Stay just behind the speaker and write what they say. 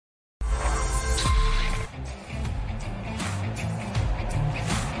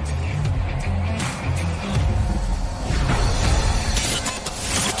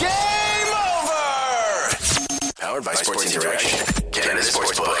Powered by Sports Interaction. Get in the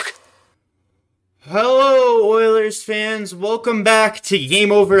sportsbook. Hello, Oilers fans. Welcome back to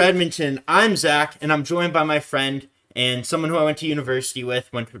Game Over Edmonton. I'm Zach, and I'm joined by my friend and someone who I went to university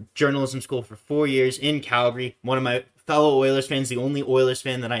with, went to journalism school for 4 years in Calgary. One of my fellow Oilers fans, the only Oilers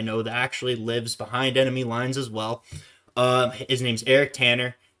fan that I know that actually lives behind enemy lines as well. His name's Eric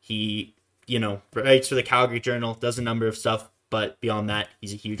Tanner. He, writes for the Calgary Journal, does a number of stuff, but beyond that,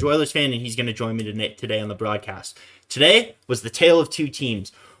 he's a huge Oilers fan, and he's going to join me today on the broadcast. Today was the tale of two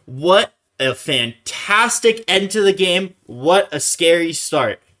teams. What a fantastic end to the game. What a scary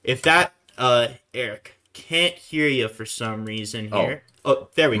start. If that, Eric, can't hear you for some reason here. Oh,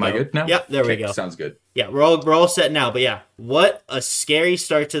 there we go. Am I good now? Yep, there we go. Sounds good. Yeah, we're all set now. But yeah, what a scary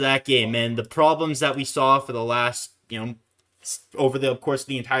start to that game. And the problems that we saw for the last, over the course of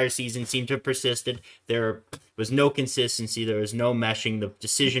the entire season seemed to have persisted. There was no consistency. There was no meshing. The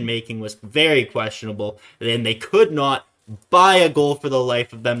decision-making was very questionable. And they could not buy a goal for the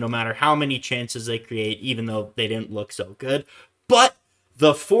life of them, no matter how many chances they create, even though they didn't look so good. But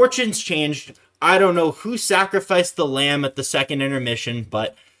the fortunes changed. I don't know who sacrificed the lamb at the second intermission,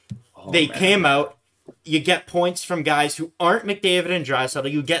 but they came out. You get points from guys who aren't McDavid and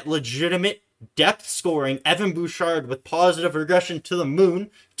Draisaitl. You get legitimate depth scoring. Evan Bouchard with positive regression to the moon.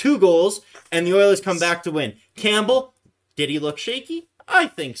 2 goals, and the Oilers come back to win. Campbell, did he look shaky? I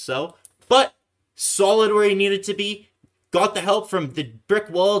think so. But solid where he needed to be. Got the help from the brick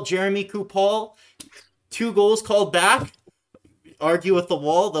wall, Jeremy Kupal. 2 goals called back. Argue with the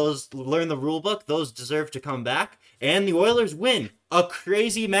wall. Those learn the rule book. Those deserve to come back. And the Oilers win. A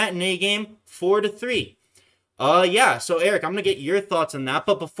crazy matinee game, 4-3. So Eric, I'm going to get your thoughts on that.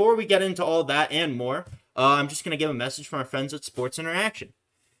 But before we get into all that and more, I'm just going to give a message from our friends at Sports Interaction.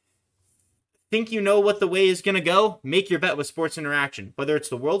 Think you know what the way is going to go? Make your bet with Sports Interaction. Whether it's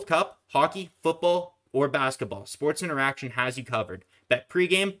the World Cup, hockey, football, or basketball, Sports Interaction has you covered. Bet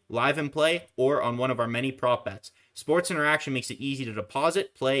pregame, live and play, or on one of our many prop bets. Sports Interaction makes it easy to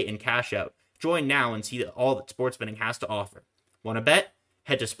deposit, play, and cash out. Join now and see all that sports betting has to offer. Want to bet?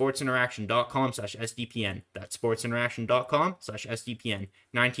 Head to sportsinteraction.com/SDPN. That's sportsinteraction.com/SDPN.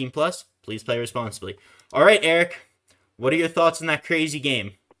 19 plus, please play responsibly. All right, Eric, what are your thoughts on that crazy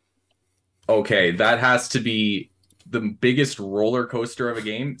game? Okay, that has to be the biggest roller coaster of a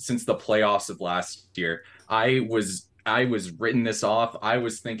game since the playoffs of last year. I was written this off. I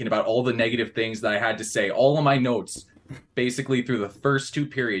was thinking about all the negative things that I had to say, all of my notes, basically through the first 2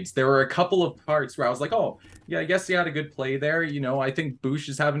 periods. There were a couple of parts where I was like, oh, yeah, I guess he had a good play there. I think Bush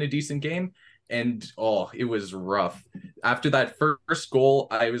is having a decent game. And, it was rough. After that first goal,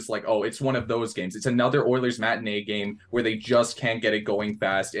 I was like, oh, it's one of those games. It's another Oilers matinee game where they just can't get it going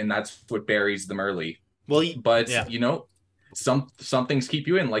fast, and that's what buries them early. Well, some things keep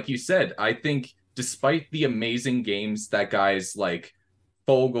you in. Like you said, I think despite the amazing games that guys like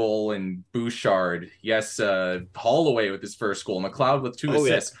Fogle and Bouchard, Holloway with his first goal, McLeod with 2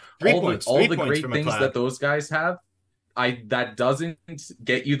 assists, all the great things that those guys have, that doesn't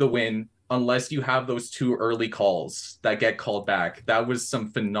get you the win unless you have those 2 early calls that get called back. That was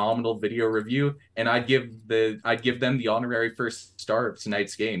some phenomenal video review, and I'd give them the honorary first star of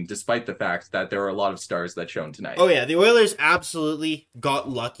tonight's game, despite the fact that there are a lot of stars that shone tonight. Oh yeah, the Oilers absolutely got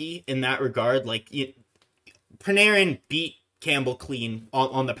lucky in that regard. Panarin beat Campbell clean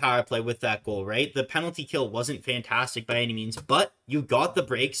on the power play with that goal, right? The penalty kill wasn't fantastic by any means, but you got the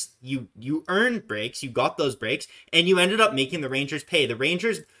breaks, you earned breaks, you got those breaks, and you ended up making the Rangers pay. The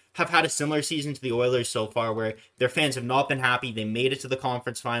Rangers have had a similar season to the Oilers so far, where their fans have not been happy. They made it to the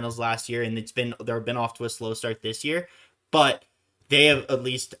conference finals last year, and they've been off to a slow start this year. But they have, at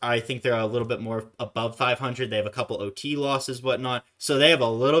least, I think they're a little bit more above 500. They have a couple OT losses, whatnot. So they have a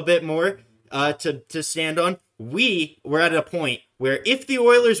little bit more to stand on. We were at a point where if the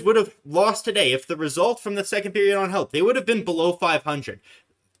Oilers would have lost today, if the result from the second period on helped, they would have been below 500.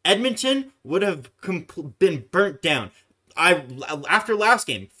 Edmonton would have been burnt down. After last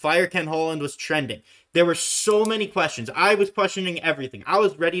game, Fire Ken Holland was trending. There were so many questions. I was questioning everything. I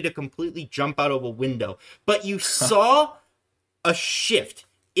was ready to completely jump out of a window. But you saw a shift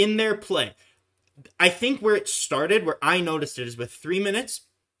in their play. I think where it started, where I noticed it, is with 3 minutes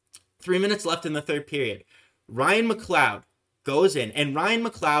left in the third period. Ryan McLeod goes in, and Ryan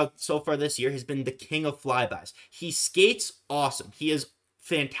McLeod so far this year has been the king of flybys. He skates awesome. He is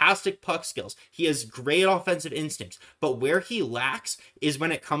fantastic puck skills. He has great offensive instincts, but where he lacks is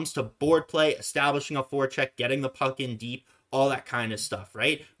when it comes to board play, establishing a forecheck, getting the puck in deep, all that kind of stuff,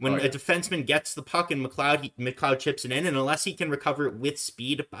 right? When a defenseman gets the puck and McLeod chips it in, and unless he can recover it with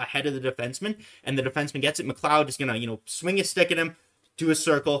speed ahead of the defenseman, and the defenseman gets it, McLeod is going to, swing his stick at him, do a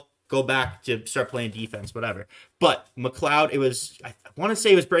circle, go back to start playing defense, whatever. But McLeod, I want to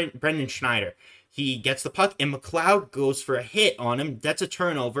say it was Brendan Schneider. He gets the puck, and McLeod goes for a hit on him. That's a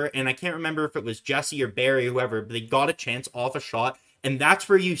turnover, and I can't remember if it was Jesse or Barry or whoever, but they got a chance off a shot, and that's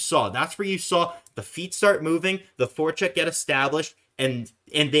where you saw the feet start moving, the forecheck get established, and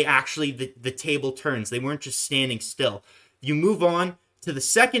they actually, the table turns. They weren't just standing still. You move on to the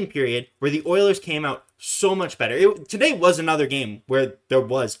second period where the Oilers came out so much better. Today was another game where there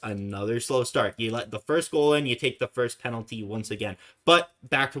was another slow start. You let the first goal in, you take the first penalty once again. But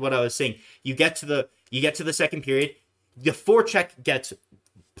back to what I was saying, you get to the second period, the forecheck gets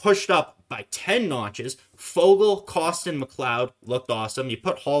pushed up by 10 notches. Fogle, Costin, McLeod looked awesome. You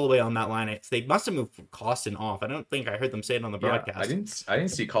put Holloway on that line. They must have moved Costin off. I don't think I heard them say it on the broadcast. I didn't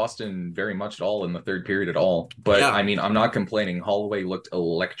see Costin very much at all in the third period at all. But I mean, I'm not complaining. Holloway looked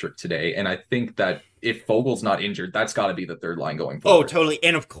electric today, and I think that if Fogel's not injured, that's got to be the third line going forward. Oh, totally.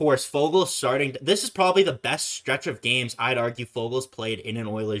 And of course, Fogel's starting. This is probably the best stretch of games I'd argue Fogel's played in an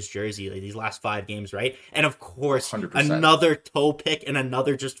Oilers jersey, like these last 5 games, right? And of course, 100%. Another toe pick and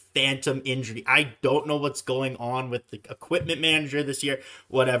another just phantom injury. I don't know what's going on with the equipment manager this year.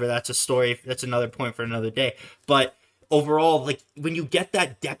 Whatever, that's a story. That's another point for another day. But overall, like when you get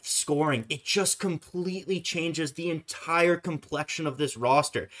that depth scoring, it just completely changes the entire complexion of this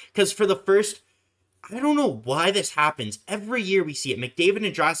roster. Because for the first, I don't know why this happens. Every year we see it. McDavid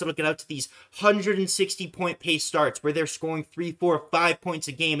and Draisaitl get out to these 160-point pace starts where they're scoring 3, 4, 5 points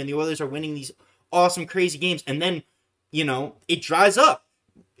a game, and the Oilers are winning these awesome, crazy games. And then, it dries up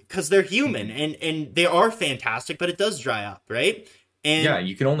because they're human, and they are fantastic, but it does dry up, right? And yeah,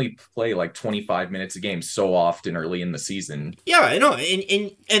 you can only play like 25 minutes a game so often early in the season. Yeah, I know.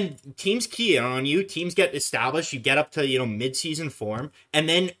 And teams key on you. Teams get established. You get up to, mid-season form. And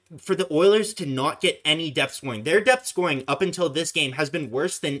then for the Oilers to not get any depth scoring, their depth scoring up until this game has been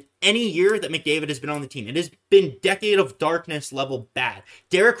worse than any year that McDavid has been on the team. It has been decade of darkness level bad.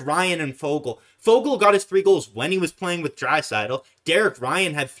 Derek Ryan and Fogle. Fogle got his 3 goals when he was playing with Draisaitl. Derek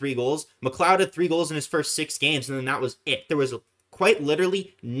Ryan had 3 goals. McLeod had 3 goals in his first 6 games, and then that was it. There was quite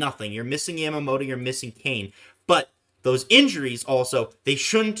literally nothing. You're missing Yamamoto, you're missing Kane. But those injuries also, they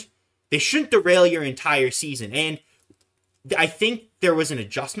shouldn't derail your entire season. And I think there was an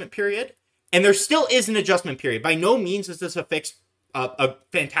adjustment period, and there still is an adjustment period. By no means is this a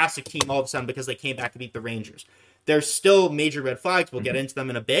fantastic team all of a sudden because they came back to beat the Rangers. There's still major red flags. We'll get into them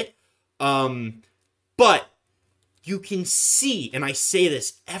in a bit. But you can see, and I say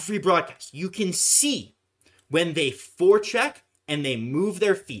this every broadcast, you can see when they forecheck and they move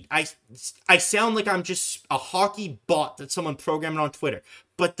their feet. I sound like I'm just a hockey bot that someone programmed on Twitter.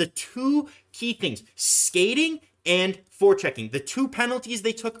 But the 2 key things, skating and forechecking, the 2 penalties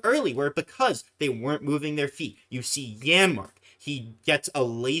they took early were because they weren't moving their feet. You see Janmark. He gets a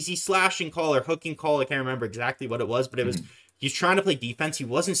lazy slashing call or hooking call. I can't remember exactly what it was, but it was he's trying to play defense. He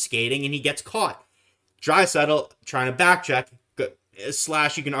wasn't skating, and he gets caught. Draisaitl trying to backcheck.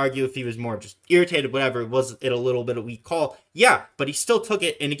 Slash, you can argue if he was more just irritated, whatever, was it a little bit of a weak call? Yeah, but he still took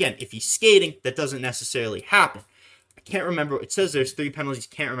it. And again, if he's skating, that doesn't necessarily happen. I can't remember. It says there's 3 penalties.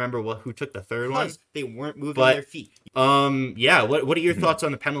 Can't remember who took the third one. They weren't moving their feet. Yeah. What are your thoughts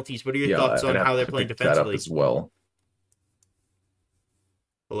on the penalties? What are your thoughts on how they're playing defensively? As well.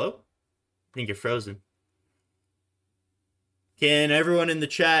 Hello? I think you're frozen. Can everyone in the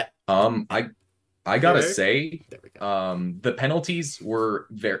chat? I gotta say, the penalties were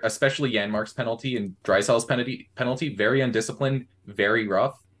very, especially Janmark's penalty and Draisaitl's penalty, very undisciplined, very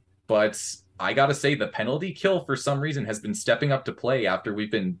rough. But I gotta say, the penalty kill for some reason has been stepping up to play after we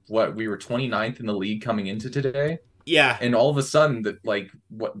were 29th in the league coming into today. Yeah, and all of a sudden,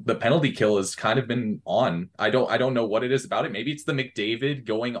 the penalty kill has kind of been on. I don't know what it is about it. Maybe it's the McDavid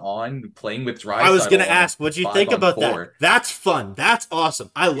going on playing with Draisaitl. I was gonna ask, what'd you think about that? That's fun. That's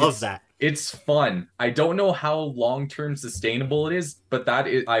awesome. I love that. It's fun. I don't know how long-term sustainable it is, but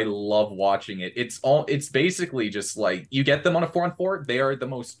I love watching it. It's basically just like you get them on a 4-on-4, they are the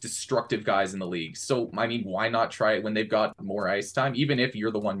most destructive guys in the league. So, I mean, why not try it when they've got more ice time, even if you're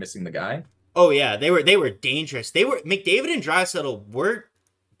the one missing the guy? Oh yeah, they were dangerous. McDavid and Draisaitl were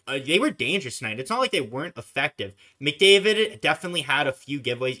dangerous tonight. It's not like they weren't effective. McDavid definitely had a few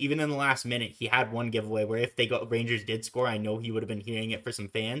giveaways. Even in the last minute, he had one giveaway where if Rangers did score, I know he would have been hearing it for some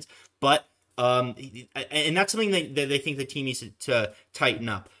fans. But and that's something that they think the team needs to tighten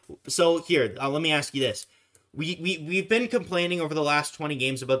up. So here, let me ask you this. We've been complaining over the last 20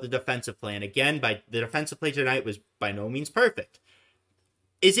 games about the defensive plan. Again, the defensive play tonight was by no means perfect.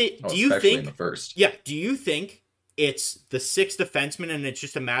 Do you think in the first? Yeah, do you think it's the 6 defensemen and it's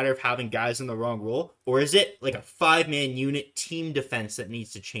just a matter of having guys in the wrong role? Or is it like a 5-man unit team defense that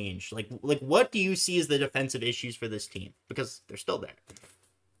needs to change? Like what do you see as the defensive issues for this team? Because they're still there.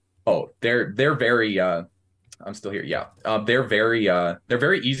 Oh, they're very I'm still here. Yeah. They're very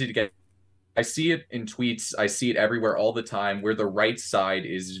easy to get. I see it in tweets. I see it everywhere all the time where the right side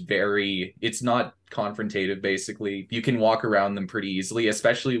is it's not confrontative, basically. You can walk around them pretty easily,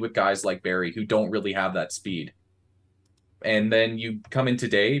 especially with guys like Barry who don't really have that speed. And then you come in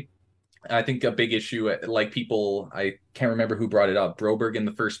today, I think a big issue, like I can't remember who brought it up, Broberg in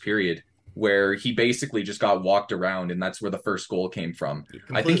the first period, where he basically just got walked around, and that's where the first goal came from.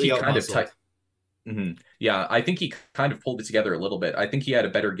 I think he kind of Yeah, I think he kind of pulled it together a little bit. I think he had a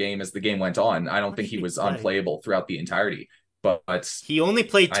better game as the game went on. I don't think he was unplayable throughout the entirety, but he only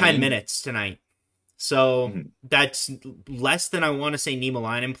played 10 minutes tonight. So that's less than I want to say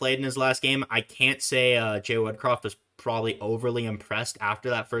Niemelainen played in his last game. I can't say Jay Woodcroft was probably overly impressed after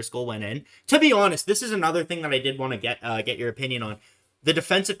that first goal went in. To be honest, this is another thing that I did want to get your opinion on. The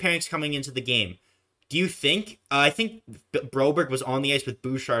defensive pairings coming into the game. Do you think, I think Broberg was on the ice with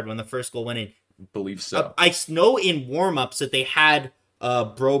Bouchard when the first goal went in. Believe so. I know in warm-ups that they had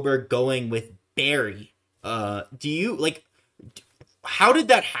Broberg going with Barry. Do you, like, how did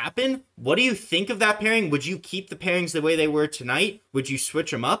that happen? What do you think of that pairing? Would you keep the pairings the way they were tonight? Would you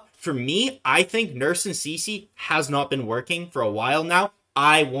switch them up? For me, I think Nurse and Ceci has not been working for a while now.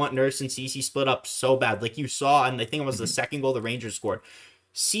 I want Nurse and Ceci split up so bad. Like you saw, and I think it was the second goal the Rangers scored.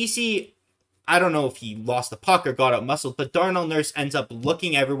 Ceci, I don't know if he lost the puck or got out muscled, but Darnell Nurse ends up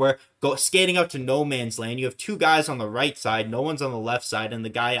looking everywhere, skating out to no man's land. You have 2 guys on the right side, no one's on the left side, and the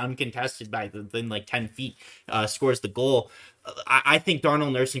guy uncontested by within like 10 feet scores the goal. I think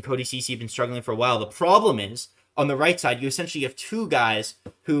Darnell Nurse and Cody Ceci have been struggling for a while. The problem is, on the right side, you essentially have 2 guys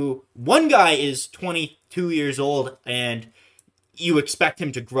who, one guy is 22 years old, and you expect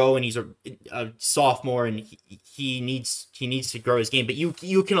him to grow, and he's a sophomore, and he needs to grow his game, but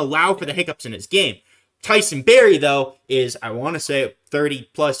you can allow for the hiccups in his game. Tyson Barrie, though, is, I want to say,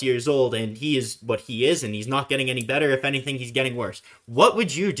 30-plus years old, and he is what he is, and he's not getting any better. If anything, he's getting worse. What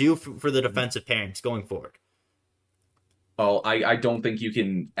would you do for the defensive pairings going forward? Oh, I don't think you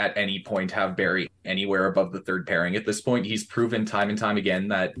can at any point have Barry anywhere above the third pairing at this point. He's proven time and time again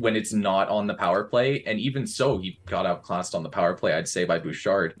that when it's not on the power play, and even so, he got outclassed on the power play, I'd say, by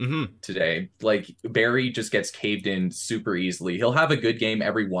Bouchard today. Like, Barry just gets caved in super easily. He'll have a good game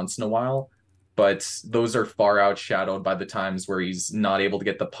every once in a while, but those are far outshadowed by the times where he's not able to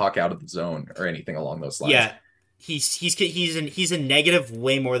get the puck out of the zone or anything along those lines. Yeah. He's a negative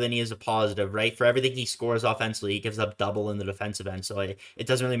way more than he is a positive, right? For everything he scores offensively, he gives up double in the defensive end, so it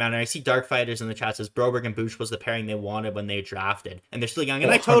doesn't really matter. I see Dark Fighters in the chat says Broberg and Bouch was the pairing they wanted when they drafted, and they're still young,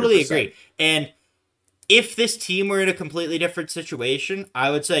 and I totally agree. And if this team were in a completely different situation,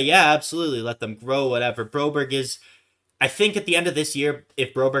 I would say, yeah, absolutely, let them grow, whatever. Broberg is, I think at the end of this year,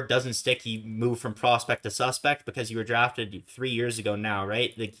 if Broberg doesn't stick, he moved from prospect to suspect because you were drafted 3 years ago now,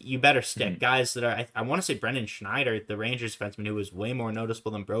 right? Like, you better stick. Guys that are, I want to say Brendan Schneider, the Rangers defenseman, who was way more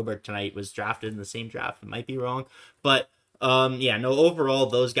noticeable than Broberg tonight, was drafted in the same draft. I might be wrong. But, overall,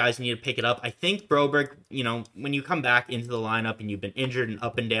 those guys need to pick it up. I think Broberg, when you come back into the lineup and you've been injured and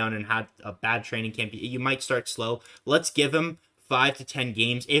up and down and had a bad training camp, you might start slow. Let's give him 5 to 10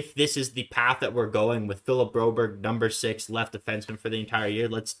 games, if this is the path that we're going with Philip Broberg, number 6 left defenseman for the entire year,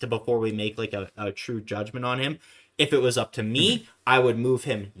 before we make like a true judgment on him. If it was up to me, I would move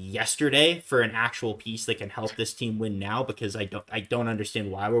him yesterday for an actual piece that can help this team win now, because I don't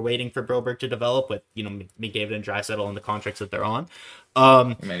understand why we're waiting for Broberg to develop with McDavid and Draisaitl on the contracts that they're on.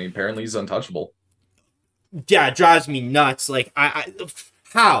 Apparently he's untouchable. Yeah, it drives me nuts. Like,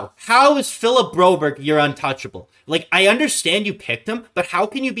 How is Philip Broberg your untouchable? Like, I understand you picked him, but how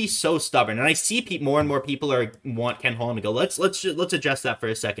can you be so stubborn? And I see more and more people want Ken Holland to go. Let's adjust that for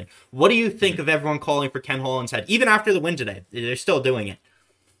a second. What do you think of everyone calling for Ken Holland's head? Even after the win today, they're still doing it.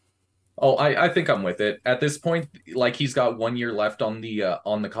 Oh, I think I'm with it. At this point, like, he's got 1 year left on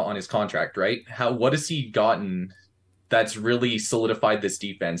his contract, right? What has he gotten that's really solidified this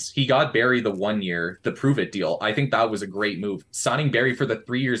defense? He got Barry the 1 year, the prove it deal. I think that was a great move. Signing Barry for the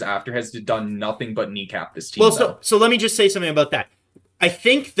 3 years after has done nothing but kneecap this team. Well, so let me just say something about that. I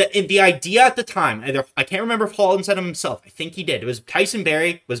think that the idea at the time, I can't remember if Holland said it himself. I think he did. It was Tyson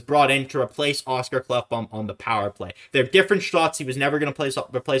Barrie was brought in to replace Oscar Klefbom on the power play. They're different shots. He was never going to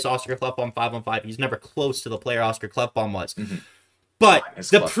replace Oscar Klefbom 5-on-5. He's never close to the player Oscar Klefbom was. But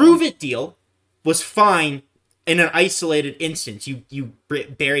the prove it deal was fine in an isolated instance,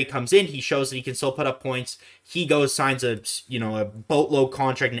 Barry comes in, he shows that he can still put up points. He goes, signs a boatload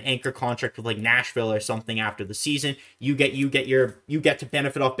contract, an anchor contract with like Nashville or something after the season. You get to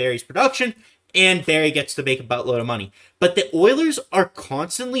benefit off Barry's production, and Barry gets to make a boatload of money. But the Oilers are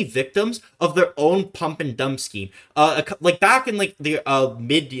constantly victims of their own pump and dump scheme. Like back in like the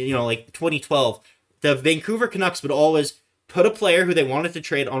mid, like 2012, the Vancouver Canucks would always put a player who they wanted to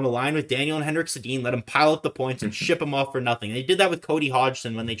trade on a line with Daniel and Henrik Sedin, let him pile up the points and ship him off for nothing. They did that with Cody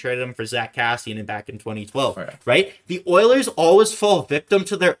Hodgson when they traded him for Zach Kassian back in 2012, right? The Oilers always fall victim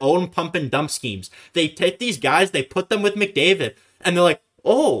to their own pump and dump schemes. They take these guys, they put them with McDavid, and they're like,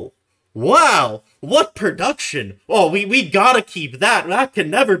 oh, wow, what production. Oh, we gotta keep that. That can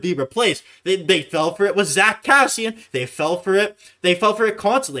never be replaced. They fell for it with Zach Kassian. They fell for it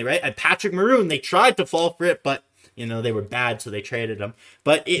constantly, right? And Patrick Maroon, they tried to fall for it, but they were bad, so they traded him.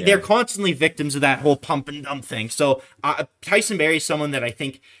 But they're constantly victims of that whole pump and dump thing. So Tyson Barrie is someone that I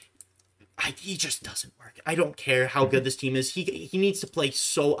think he just doesn't work. I don't care how good this team is. He needs to play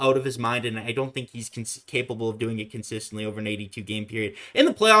so out of his mind, and I don't think he's capable of doing it consistently over an 82-game period. In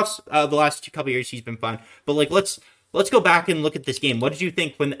the playoffs, the last couple years, he's been fine. But let's go back and look at this game. What did you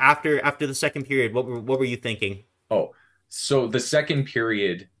think when after the second period? What were you thinking? Oh, so the second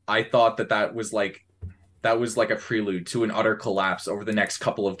period, I thought that was like a prelude to an utter collapse over the next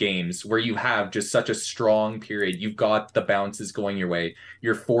couple of games where you have just such a strong period. You've got the bounces going your way.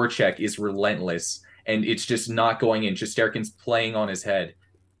 Your forecheck is relentless, and it's just not going in. Shesterkin's playing on his head,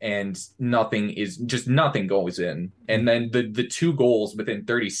 and nothing goes in. And then the two goals within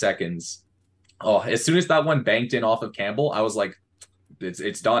 30 seconds. Oh, as soon as that one banked in off of Campbell, I was like,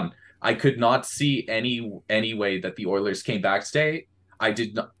 it's done. I could not see any way that the Oilers came back today. I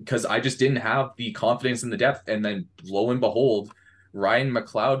did not, because I just didn't have the confidence in the depth. And then lo and behold, Ryan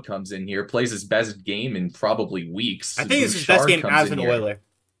McLeod comes in here, plays his best game in probably weeks. I think it's his best game as an Oiler.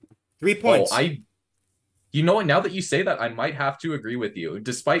 3 points. You know what? Now that you say that, I might have to agree with you.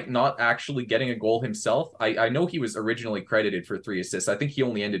 Despite not actually getting a goal himself, I know he was originally credited for 3 assists. I think he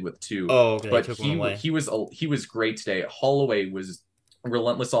only ended with 2. Oh, okay. But he was great today. Holloway was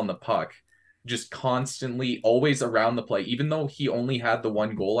relentless on the puck. Just constantly always around the play, even though he only had the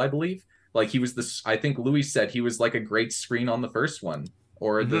 1 goal, I believe. Like he was I think Louis said he was like a great screen on the first one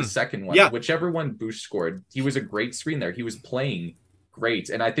or the second one, whichever one Bush scored. He was a great screen there. He was playing great.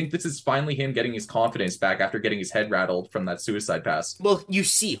 And I think this is finally him getting his confidence back after getting his head rattled from that suicide pass. Well, you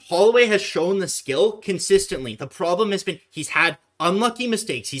see, Holloway has shown the skill consistently. The problem has been he's had unlucky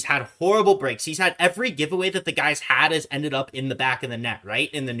mistakes. He's had horrible breaks. He's had every giveaway that the guys had has ended up in the back of the net,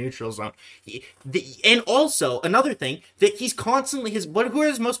 right? In the neutral zone. And also, another thing, that he's constantly, who are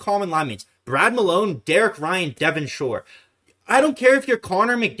his most common line mates? Brad Malone, Derek Ryan, Devin Shore. I don't care if you're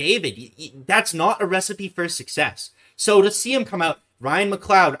Connor McDavid. That's not a recipe for success. So to see him come out, Ryan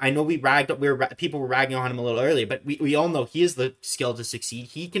McLeod, I know people were ragging on him a little earlier, but we all know he has the skill to succeed.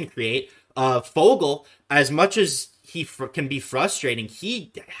 He can create. Fogle, as much as he can be frustrating,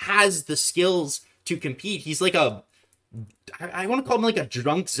 he has the skills to compete. He's like I want to call him like a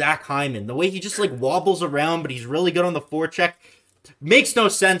drunk Zach Hyman. The way he just like wobbles around, but he's really good on the forecheck. Makes no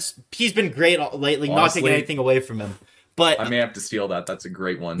sense. He's been great lately, honestly, not taking anything away from him. But I may have to steal that. That's a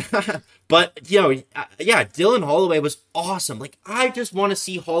great one. But, Dylan Holloway was awesome. Like, I just want to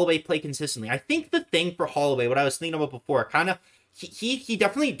see Holloway play consistently. I think the thing for Holloway, what I was thinking about before, he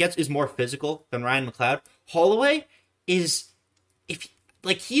definitely is more physical than Ryan McLeod. Holloway is,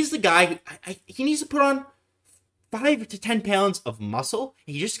 he's the guy he needs to put on 5 to 10 pounds of muscle.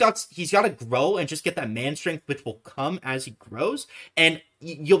 He's got to grow and just get that man strength, which will come as he grows. And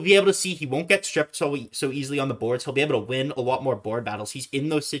you'll be able to see he won't get stripped so easily on the boards. He'll be able to win a lot more board battles. He's in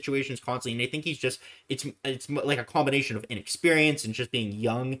those situations constantly, and I think it's like a combination of inexperience and just being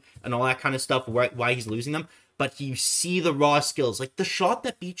young and all that kind of stuff, why he's losing them. But you see the raw skills. Like, the shot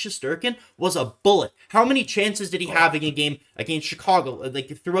that beat Shesterkin was a bullet. How many chances did he have in a game against Chicago,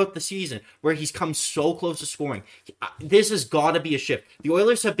 like, throughout the season, where he's come so close to scoring? This has got to be a shift. The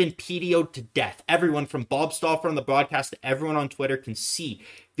Oilers have been PDO'd to death. Everyone from Bob Stauffer on the broadcast to everyone on Twitter can see.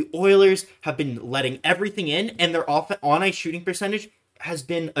 The Oilers have been letting everything in, and their on-ice shooting percentage has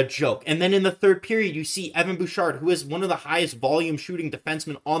been a joke. And then in the third period, you see Evan Bouchard, who is one of the highest volume shooting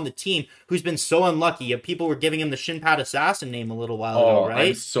defensemen on the team, who's been so unlucky. People were giving him the shin pad assassin name a little while ago, right?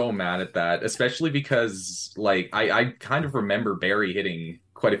 I'm so mad at that, especially because I kind of remember Barry hitting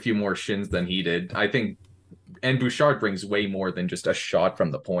quite a few more shins than he did. I think, and Bouchard brings way more than just a shot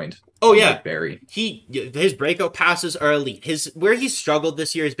from the point. Oh yeah, like Barry. His breakout passes are elite. Where he's struggled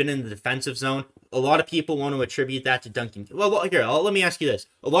this year has been in the defensive zone. a lot of people want to attribute that to Duncan. Well, here, let me ask you this.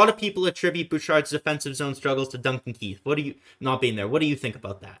 A lot of people attribute Bouchard's defensive zone struggles to Duncan Keith. What do you, not being there, what do you think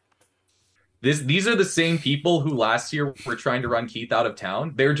about that? These are the same people who last year were trying to run Keith out of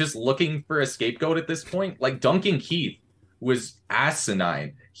town. They're just looking for a scapegoat at this point. Like, Duncan Keith was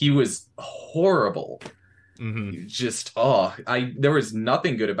asinine. He was horrible. Just, there was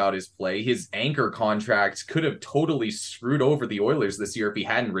nothing good about his play. His anchor contract could have totally screwed over the Oilers this year if he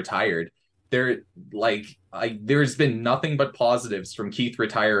hadn't retired. There's been nothing but positives from Keith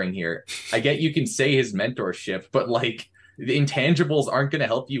retiring here. I get you can say his mentorship, but like, the intangibles aren't going to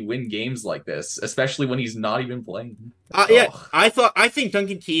help you win games like this, especially when he's not even playing. I think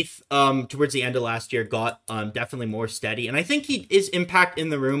Duncan Keith, towards the end of last year, got definitely more steady, and I think his impact in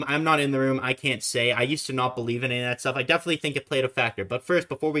the room. I'm not in the room. I can't say. I used to not believe in any of that stuff. I definitely think it played a factor. But first,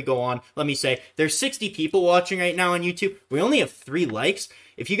 before we go on, let me say there's 60 people watching right now on YouTube. We only have 3 likes.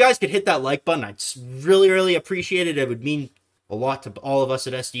 If you guys could hit that like button, I'd really, really appreciate it. It would mean a lot to all of us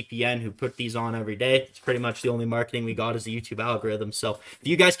at SDPN who put these on every day. It's pretty much the only marketing we got is the YouTube algorithm. So if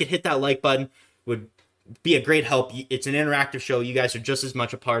you guys could hit that like button, would be a great help. It's an interactive show. You guys are just as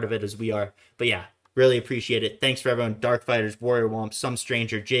much a part of it as we are. But yeah, really appreciate it. Thanks for everyone. Dark Fighters, Warrior Womp, Some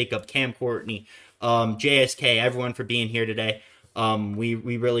Stranger, Jacob, Cam Courtney, JSK, everyone for being here today. We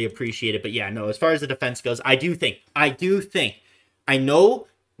really appreciate it. But yeah, no, as far as the defense goes, I know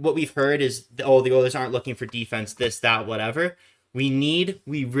what we've heard is, the Oilers aren't looking for defense, this, that, whatever. We really,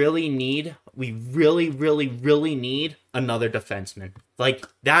 really need another defenseman. Like,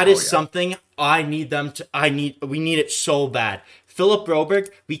 that is something we need it so bad. Philip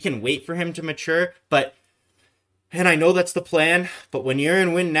Broberg, we can wait for him to mature, and I know that's the plan, but when you're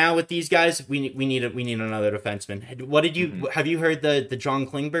in win now with these guys, we need another defenseman. What did you, have you heard the John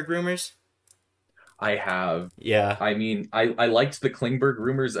Klingberg rumors? I have. Yeah. I mean, I liked the Klingberg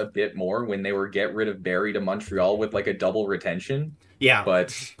rumors a bit more when they were get rid of Barry to Montreal with like a double retention. Yeah.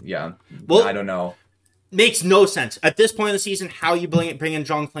 But yeah, well, I don't know. Makes no sense. At this point in the season, how you bring in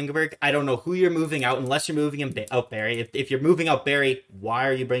John Klingberg, I don't know who you're moving out unless you're moving out Barry. If you're moving out Barry, why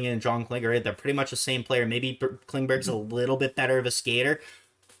are you bringing in John Klingberg? They're pretty much the same player. Maybe Klingberg's a little bit better of a skater.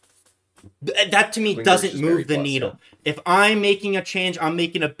 That to me doesn't move the needle. Yeah. If I'm making a change, I'm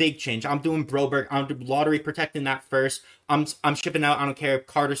making a big change. I'm doing Broberg. I'm doing lottery protecting that first. I'm shipping out. I don't care if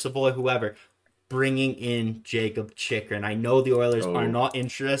Carter Savoy, whoever. Bringing in Jacob Chikrin. I know the Oilers are not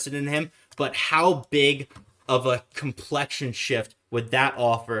interested in him, but how big of a complexion shift would that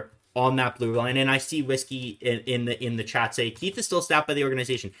offer on that blue line? And I see Whiskey in the chat say Keith is still staffed by the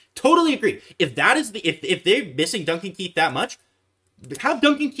organization. Totally agree. If that is if they're missing Duncan Keith that much, have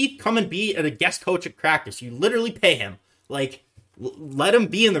Duncan Keith come and be a guest coach at practice. You literally pay him. Like, let him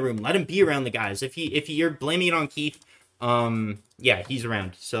be in the room. Let him be around the guys. If you're blaming it on Keith, yeah, he's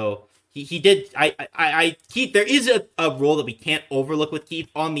around. So he did. Keith, there is a role that we can't overlook with Keith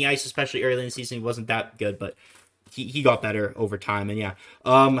on the ice, especially early in the season. He wasn't that good, but he got better over time. And yeah,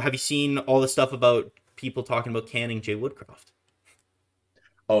 have you seen all the stuff about people talking about canning Jay Woodcroft?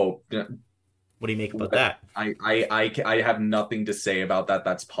 Oh. What do you make about that? I have nothing to say about that.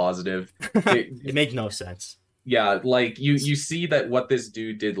 That's positive. It makes no sense. Yeah, like you see that what this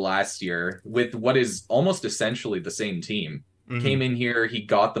dude did last year with what is almost essentially the same team. Mm-hmm. Came in here, he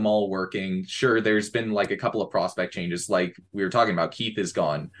got them all working. Sure, there's been like a couple of prospect changes, like we were talking about. Keith is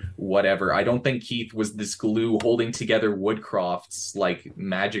gone, whatever. I don't think Keith was this glue holding together Woodcroft's like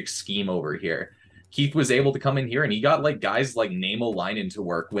magic scheme over here. Keith was able to come in here and he got like guys like Namo Leinen to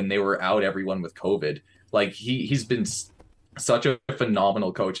work when they were out, everyone with COVID. Like he's been such a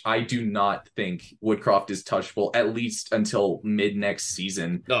phenomenal coach. I do not think Woodcroft is touchable, at least until mid next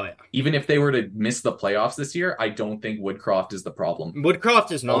season. Oh yeah. Even if they were to miss the playoffs this year, I don't think Woodcroft is the problem.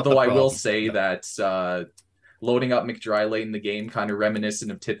 Woodcroft is not. Although I will say that loading up McDry late in the game, kind of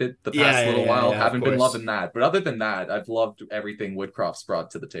reminiscent of Tippett the past little while. Haven't been loving that. But other than that, I've loved everything Woodcroft's brought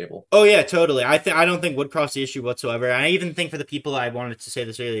to the table. Oh, yeah, totally. I don't think Woodcroft's the issue whatsoever. And I even think for the people I wanted to say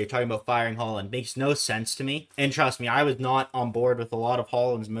this earlier, talking about firing Holland, makes no sense to me. And trust me, I was not on board with a lot of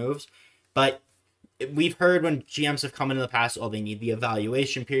Holland's moves. But we've heard when GMs have come into the past, they need the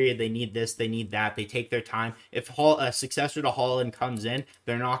evaluation period, they need this, they need that, they take their time. If a successor to Holland comes in,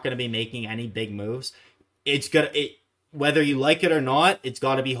 they're not going to be making any big moves. Whether you like it or not, it's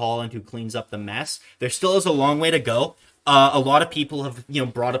got to be Holland who cleans up the mess. There still is a long way to go. A lot of people have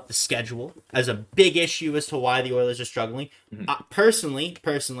brought up the schedule as a big issue as to why the Oilers are struggling. Mm-hmm.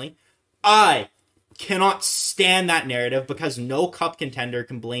 Personally, I cannot stand that narrative because no cup contender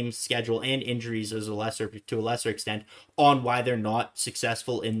can blame schedule and injuries to a lesser extent on why they're not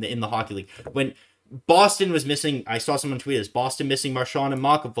successful in the hockey league. When Boston was missing, I saw someone tweet this, Boston missing Marchand and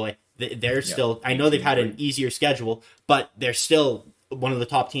McAvoy. They're still, I know they've had an easier schedule, but they're still one of the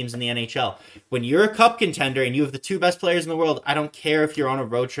top teams in the NHL. When you're a cup contender and you have the two best players in the world, I don't care if you're on a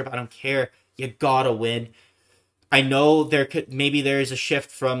road trip. I don't care. You gotta win. I know maybe there is a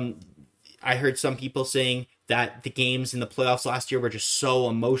shift from, I heard some people saying that the games in the playoffs last year were just so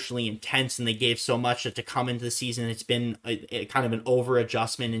emotionally intense and they gave so much that to come into the season, it's been a kind of an over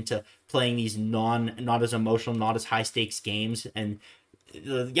adjustment into playing these not as emotional, not as high stakes games. And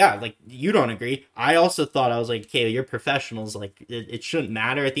like, you don't agree. I also thought, I was like, okay, you're professionals. Like, it shouldn't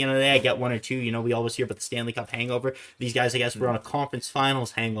matter at the end of the day. I get one or two. We always hear about the Stanley Cup hangover. These guys, I guess, were on a conference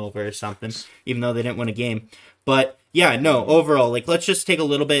finals hangover or something, even though they didn't win a game. But yeah, no, overall, like, let's just take a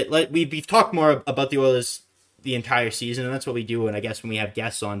little bit. We've talked more about the Oilers the entire season, and that's what we do, and I guess when we have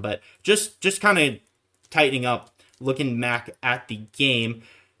guests on. But just kind of tightening up, looking back at the game,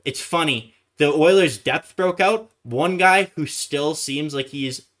 it's funny. The Oilers' depth broke out. One guy who still seems like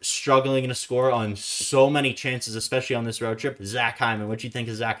he's struggling to score on so many chances, especially on this road trip, Zach Hyman. What do you think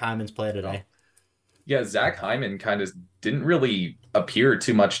of Zach Hyman's play today? Yeah, Zach Hyman kind of didn't really appear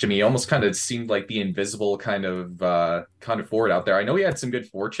too much to me. Almost kind of seemed like the invisible kind of forward out there. I know he had some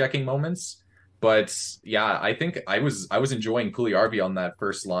good forechecking moments, but yeah, I think I was enjoying Puljujarvi on that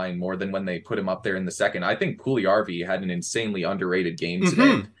first line more than when they put him up there in the second. I think Puljujarvi had an insanely underrated game today.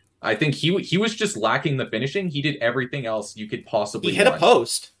 Mm-hmm. I think he was just lacking the finishing. He did everything else you could possibly. He hit a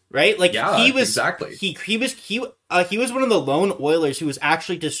post, right? Like, yeah, he was exactly. He was one of the lone Oilers who was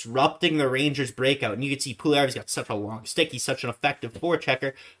actually disrupting the Rangers' breakout. And you could see Puljujarvi's got such a long stick. He's such an effective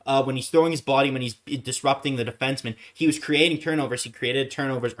forechecker. When he's throwing his body, when he's disrupting the defenseman, he was creating turnovers. He created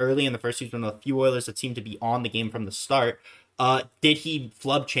turnovers early in the first season. One of the few Oilers that seemed to be on the game from the start. Did he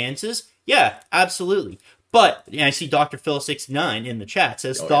flub chances? Yeah, absolutely. But yeah, I see Dr. Phil69 in the chat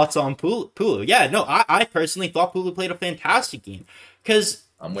says thoughts on Pulu. Yeah, no, I personally thought Pulu played a fantastic game. Because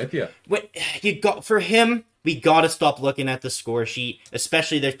I'm with you. For him, we got to stop looking at the score sheet.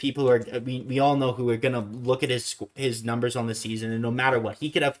 Especially there's people who are, we all know who are going to look at his numbers on the season. And no matter what, he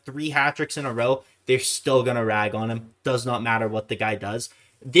could have 3 hat tricks in a row. They're still going to rag on him. Does not matter what the guy does.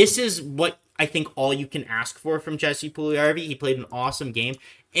 This is what I think all you can ask for from Jesse Puljujarvi. He played an awesome game.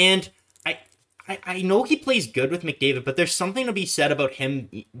 And I know he plays good with McDavid, but there's something to be said about him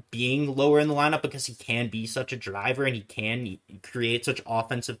being lower in the lineup because he can be such a driver and he can create such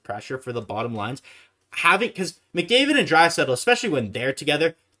offensive pressure for the bottom lines. Because McDavid and Draisaitl, especially when they're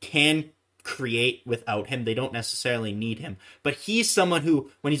together, can create without him. They don't necessarily need him. But he's someone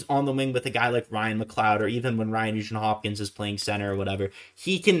who, when he's on the wing with a guy like Ryan McLeod, or even when Ryan Nugent-Hopkins is playing center or whatever,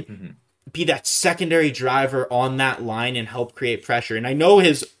 he can be that secondary driver on that line and help create pressure. And I know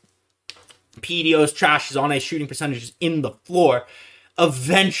his PDO's trash, his on-ice shooting percentages in the floor.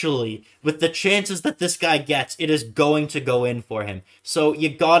 Eventually, with the chances that this guy gets, it is going to go in for him. So you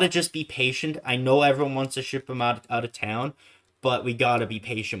gotta just be patient. I know everyone wants to ship him out of town, but we gotta be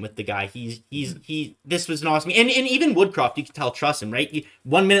patient with the guy. This was an awesome, and even Woodcroft, you can tell, trust him, right?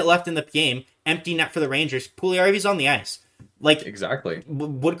 1 minute left in the game, empty net for the Rangers. Puljujarvi's on the ice. Like, exactly.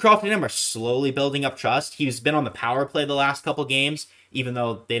 Woodcroft and him are slowly building up trust. He's been on the power play the last couple games, even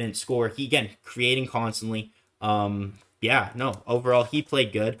though they didn't score. He, again, creating constantly. Overall, he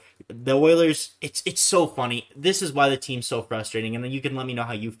played good. The Oilers, it's so funny. This is why the team's so frustrating, and you can let me know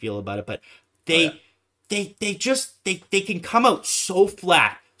how you feel about it, but they can come out so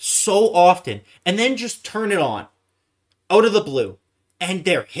flat so often and then just turn it on out of the blue, and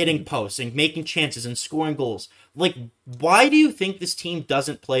they're hitting posts and making chances and scoring goals. Like, why do you think this team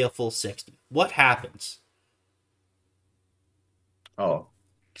doesn't play a full 60? What happens? Oh,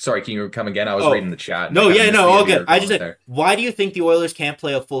 sorry, can you come again? I was reading the chat. All good. I just said, why do you think the Oilers can't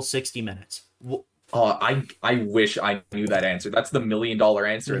play a full 60 minutes? I wish I knew that answer. That's the $1 million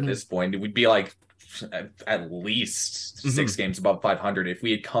answer at this point. It would be like at least 6 games above 500 if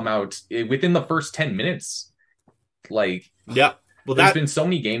we had come out within the first 10 minutes. Like, yeah. Well, there's been so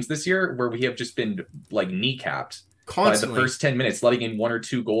many games this year where we have just been like kneecapped constantly by the first 10 minutes, letting in 1 or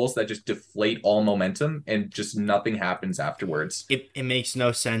 2 goals that just deflate all momentum and just nothing happens afterwards. It makes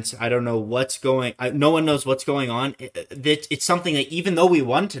no sense. I don't know what's going on. No one knows what's going on. It's something that even though we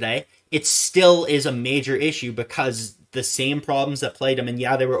won today, it still is a major issue because the same problems that plagued them, and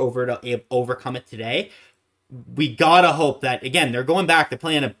yeah, they were overcome it today. We gotta hope that, again, they're going back. They're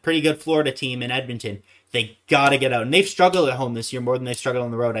playing a pretty good Florida team in Edmonton. They gotta get out. And they've struggled at home this year more than they struggled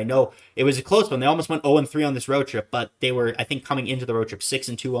on the road. I know it was a close one. They almost went 0-3 on this road trip, but they were, I think, coming into the road trip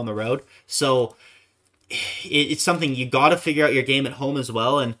 6-2 on the road. So it's something you gotta figure out your game at home as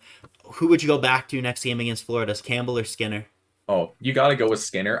well. And who would you go back to next game against Florida? Campbell or Skinner? Oh, you gotta go with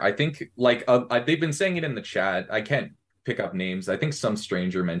Skinner. I think, they've been saying it in the chat. I can't pick up names. I think some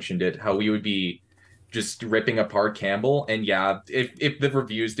stranger mentioned it, how we would be just ripping apart Campbell. And yeah, if the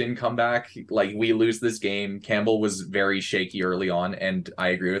reviews didn't come back, like we lose this game. Campbell was very shaky early on, and I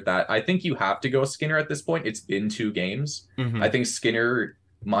agree with that. I think you have to go Skinner at this point. It's been 2 games. Mm-hmm. I think Skinner,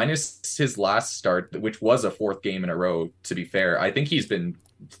 minus his last start, which was a 4th game in a row, to be fair, I think he's been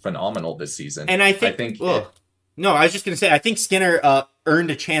phenomenal this season. And I think, no, I was just going to say, I think Skinner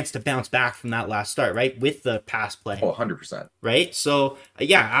earned a chance to bounce back from that last start, right? With the pass play. 100%. Right? So,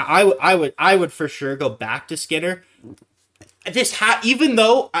 yeah, I would for sure go back to Skinner. Even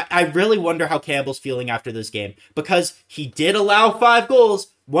though I really wonder how Campbell's feeling after this game, because he did allow 5 goals.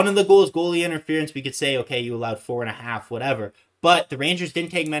 One of the goals, goalie interference, we could say, okay, you allowed 4.5, whatever. But the Rangers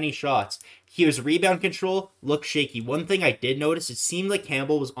didn't take many shots. His rebound control looked shaky. One thing I did notice, it seemed like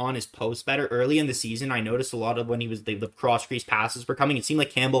Campbell was on his post better early in the season. I noticed a lot of when he was the cross crease passes were coming. It seemed like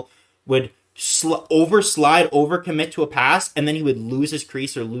Campbell would overcommit to a pass, and then he would lose his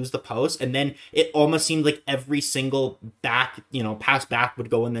crease or lose the post, and then it almost seemed like every single pass back would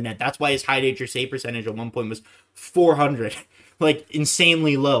go in the net. That's why his high danger save percentage at one point was 400, like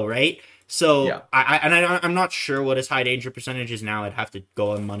insanely low, right? So yeah. I'm not sure what his high danger percentage is now. I'd have to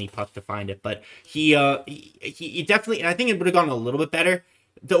go on Money Puck to find it, but he definitely, and I think it would have gone a little bit better.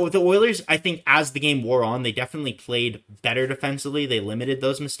 The Oilers, I think, as the game wore on, they definitely played better defensively. They limited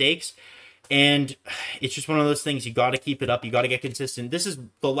those mistakes, and it's just one of those things. You got to keep it up. You got to get consistent. This is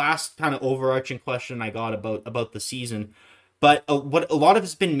the last kind of overarching question I got about the season, but what a lot of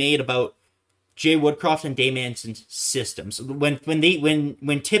it's been made about Jay Woodcroft and Dave Manson's systems. When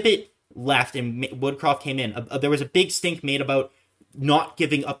Tippett left and Woodcroft came in, there was a big stink made about not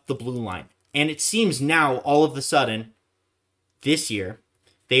giving up the blue line, and it seems now all of a sudden this year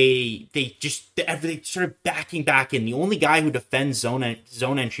they started backing back in. The only guy who defends zone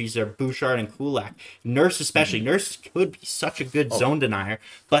entries are Bouchard and Kulak. Nurse especially. Mm-hmm. Nurse could be such a good zone denier,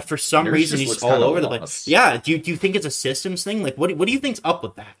 but for some reason he's all over the place. Yeah, do you think it's a systems thing? Like what do you think's up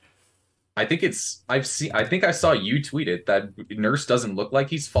with that? I think I saw you tweet it that Nurse doesn't look like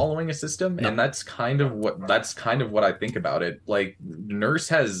he's following a system, no. And that's kind of what I think about it. Like Nurse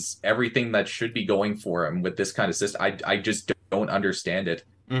has everything that should be going for him with this kind of system. I just don't understand it.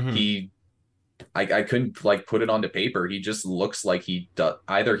 Mm-hmm. I couldn't like put it onto paper. He just looks like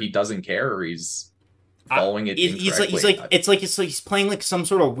either he doesn't care or he's following it incorrectly. It's like he's playing like some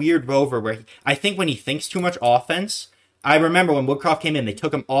sort of weird rover where I think when he thinks too much offense. I remember when Woodcroft came in, they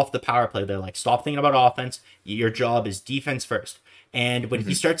took him off the power play. They're like, stop thinking about offense. Your job is defense first. And when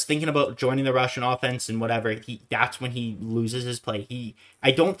he starts thinking about joining the Russian offense and whatever, that's when he loses his play.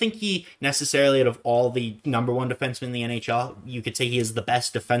 I don't think he necessarily, out of all the number one defensemen in the NHL, you could say he has the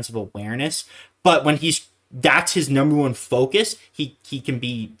best defensive awareness. But when that's his number one focus, he can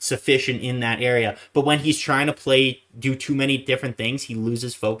be sufficient in that area. But when he's trying to do too many different things, he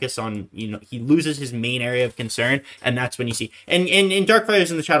loses focus on, he loses his main area of concern, and that's when you see. And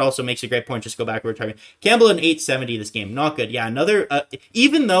Darkfires in the chat also makes a great point. Just go back, we're talking Campbell an 870 this game, not good. Yeah, another.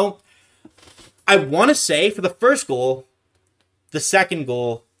 Even though I want to say for the first goal, the second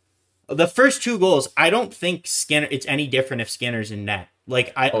goal, the first 2 goals, I don't think Skinner. It's any different if Skinner's in net.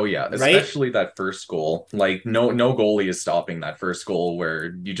 Especially that first goal. Like no goalie is stopping that first goal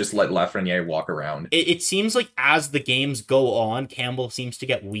where you just let Lafreniere walk around. It seems like as the games go on, Campbell seems to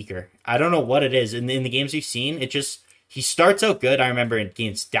get weaker. I don't know what it is. In the games we've seen, he starts out good. I remember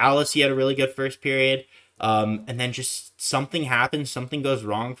against Dallas, he had a really good first period. And then just something happens, something goes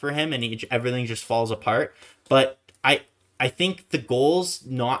wrong for him, and everything just falls apart. But I think the goals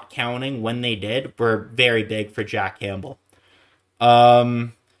not counting when they did were very big for Jack Campbell.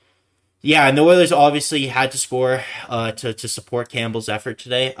 Yeah, and the Oilers obviously had to score to support Campbell's effort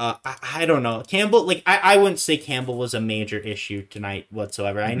today. I don't know. Campbell, like I wouldn't say Campbell was a major issue tonight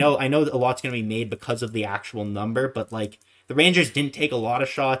whatsoever. Mm-hmm. I know a lot's going to be made because of the actual number, but like the Rangers didn't take a lot of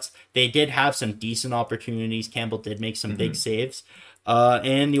shots. They did have some decent opportunities. Campbell did make some big saves.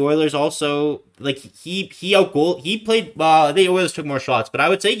 And the Oilers also, like he played, the Oilers took more shots, but I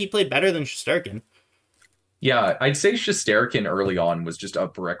would say he played better than Shesterkin. Yeah, I'd say Shesterkin early on was just a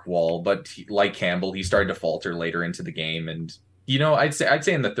brick wall, but like Campbell, he started to falter later into the game, and I'd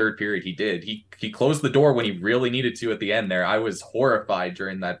say in the third period he did. He closed the door when he really needed to at the end there. I was horrified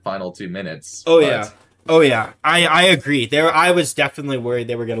during that final 2 minutes. Yeah. I agree. I was definitely worried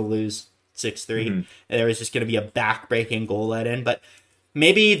they were going to lose 6-3. Mm-hmm. There was just going to be a back-breaking goal let in, but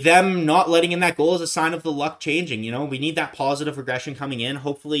maybe them not letting in that goal is a sign of the luck changing. We need that positive regression coming in.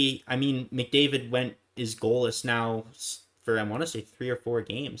 Hopefully, McDavid is goalless now for I want to say 3 or 4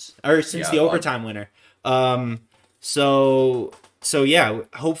 games, or since the overtime winner. So So yeah,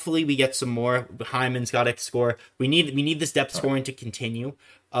 hopefully we get some more. Hyman's got to score. We need this depth scoring to continue.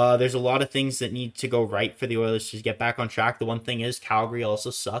 There's a lot of things that need to go right for the Oilers to get back on track. The one thing is Calgary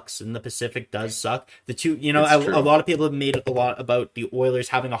also sucks, and the Pacific does suck. The two, a lot of people have made a lot about the Oilers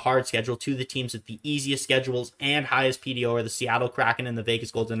having a hard schedule. Two of the teams with the easiest schedules and highest PDO are the Seattle Kraken and the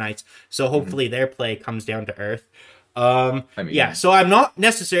Vegas Golden Knights. So hopefully their play comes down to earth. So I'm not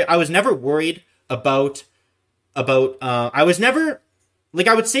necessarily. I was never worried about. I was never, like,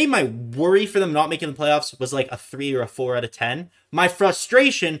 I would say my worry for them not making the playoffs was like a 3 or a 4 out of 10. My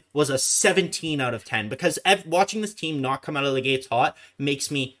frustration was a 17 out of 10 because watching this team not come out of the gates hot makes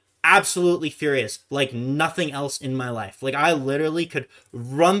me absolutely furious, like nothing else in my life. Like, I literally could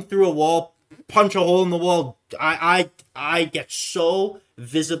run through a wall, punch a hole in the wall. I get so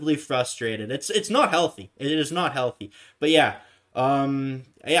visibly frustrated. It's not healthy. It is not healthy. But yeah. So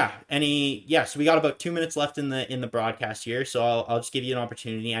we got about 2 minutes left in the broadcast here, so I'll just give you an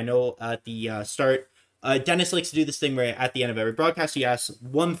opportunity. I know at the start, Dennis likes to do this thing where at the end of every broadcast he asks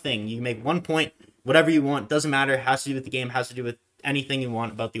one thing. You can make 1 point, whatever you want, doesn't matter, has to do with the game, has to do with anything you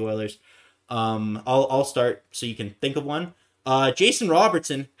want about the Oilers. I'll start so you can think of one. Jason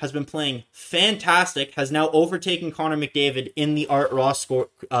Robertson has been playing fantastic, has now overtaken Connor McDavid in the Art Ross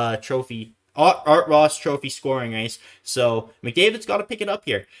Trophy scoring race. So McDavid's got to pick it up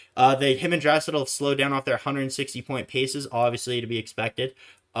here. Him and Draisaitl have slowed down off their 160 point paces, obviously to be expected.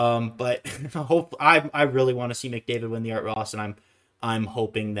 But I really want to see McDavid win the Art Ross, and I'm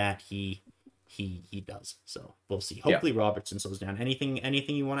hoping that he does. So we'll see. Hopefully Robertson slows down.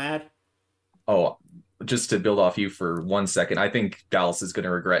 Anything you want to add? Oh, just to build off you for 1 second, I think Dallas is going to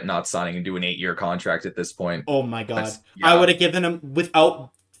regret not signing and do an 8-year contract at this point. Oh my God. I would have given him,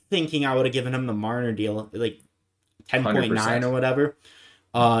 without thinking, I would have given him the Marner deal, like 10.9 or whatever.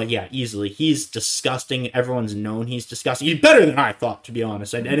 Easily. He's disgusting. Everyone's known he's disgusting. He's better than I thought, to be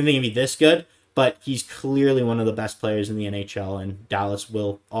honest. I didn't think he'd be this good, but he's clearly one of the best players in the NHL, and Dallas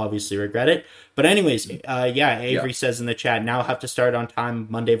will obviously regret it. But anyways, Avery says in the chat, now have to start on time,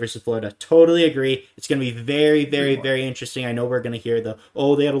 Monday versus Florida. Totally agree. It's going to be very, very, very interesting. I know we're going to hear they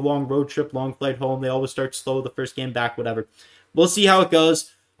had a long road trip, long flight home. They always start slow the first game back, whatever. We'll see how it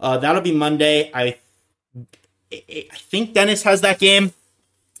goes. That'll be Monday. I think Dennis has that game.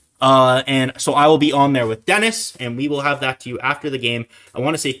 And so I will be on there with Dennis, and we will have that to you after the game. I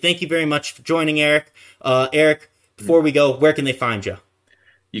want to say thank you very much for joining, Eric. Eric, before we go, where can they find you?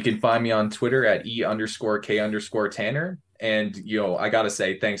 You can find me on Twitter at E_K_Tanner. And, I got to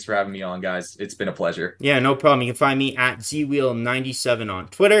say, thanks for having me on, guys. It's been a pleasure. Yeah, no problem. You can find me at ZWheel97 on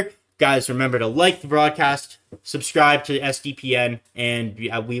Twitter. Guys, remember to like the broadcast, subscribe to SDPN, and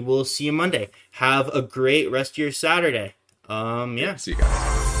we will see you Monday. Have a great rest of your Saturday. See you guys.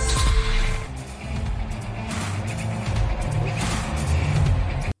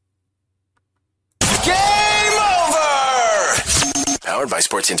 Powered by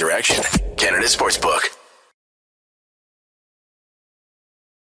Sports Interaction, Canada Sportsbook.